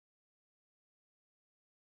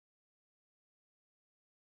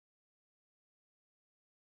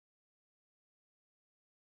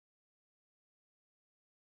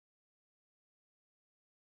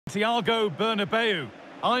Santiago Bernabeu.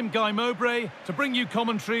 I'm Guy Mowbray to bring you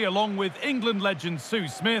commentary along with England legend Sue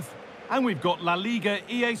Smith. And we've got La Liga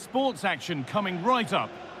EA Sports action coming right up.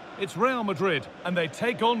 It's Real Madrid and they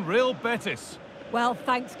take on Real Betis. Well,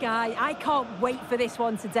 thanks, Guy. I can't wait for this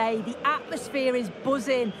one today. The atmosphere is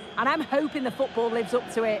buzzing and I'm hoping the football lives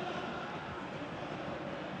up to it.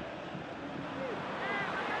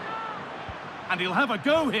 And he'll have a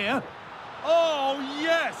go here. Oh,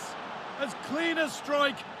 yes! As clean a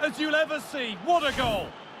strike as you'll ever see. What a goal!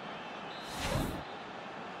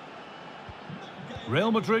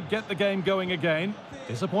 Real Madrid get the game going again.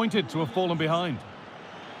 Disappointed to have fallen behind.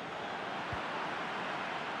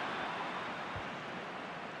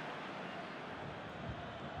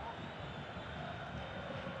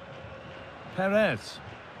 Perez.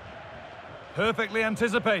 Perfectly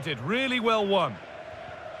anticipated, really well won.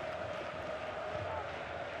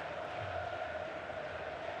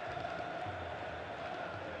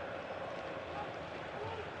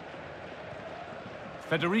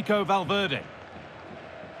 Federico Valverde.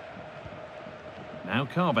 Now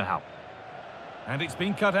Carvajal. And it's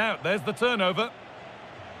been cut out. There's the turnover.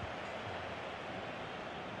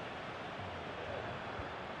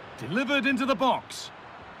 Delivered into the box.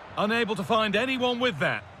 Unable to find anyone with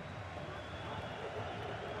that.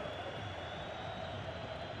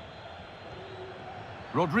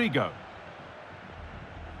 Rodrigo.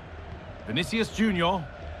 Vinicius Junior.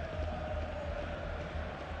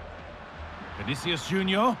 Vinicius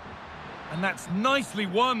Junior. And that's nicely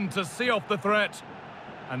won to see off the threat.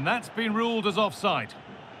 And that's been ruled as offside.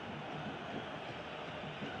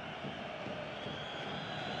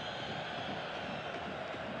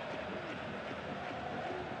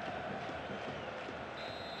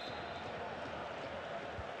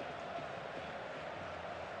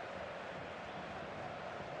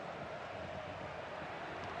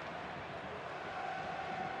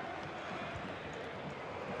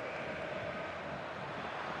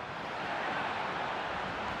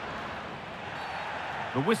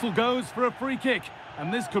 The whistle goes for a free kick,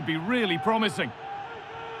 and this could be really promising.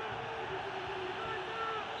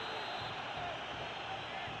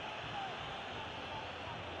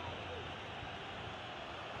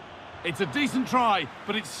 It's a decent try,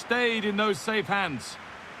 but it stayed in those safe hands.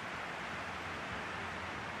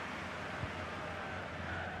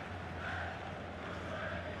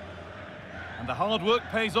 And the hard work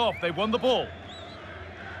pays off. They won the ball.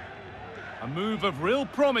 A move of real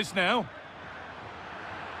promise now.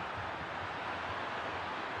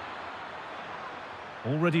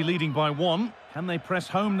 Already leading by one. Can they press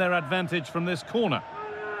home their advantage from this corner?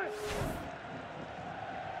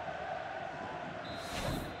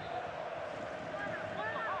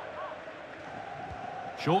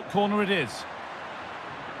 Short corner it is.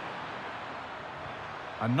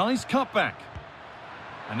 A nice cutback.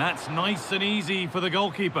 And that's nice and easy for the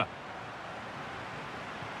goalkeeper.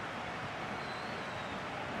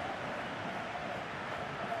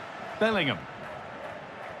 Bellingham.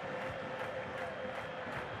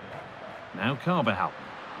 Now Carvajal.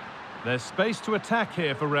 There's space to attack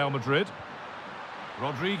here for Real Madrid.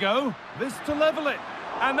 Rodrigo, this to level it.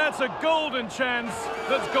 And that's a golden chance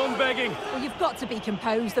that's gone begging. Well, you've got to be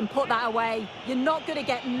composed and put that away. You're not going to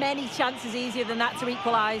get many chances easier than that to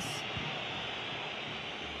equalise.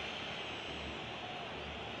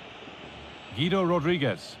 Guido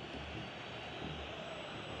Rodriguez.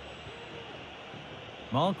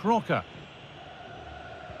 Marc Roca.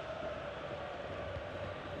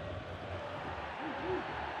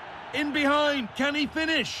 In behind, can he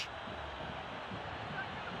finish?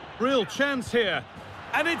 Real chance here.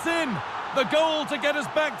 And it's in! The goal to get us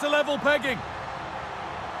back to level pegging.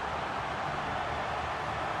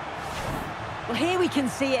 Well, here we can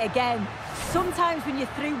see it again. Sometimes when you're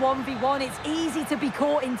through 1v1, it's easy to be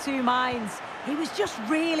caught in two minds. He was just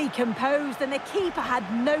really composed and the keeper had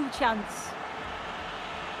no chance.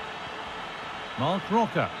 Marc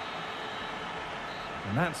Roca.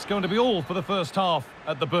 And that's going to be all for the first half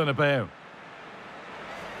at the Bernabeu.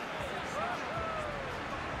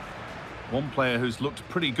 One player who's looked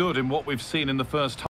pretty good in what we've seen in the first half.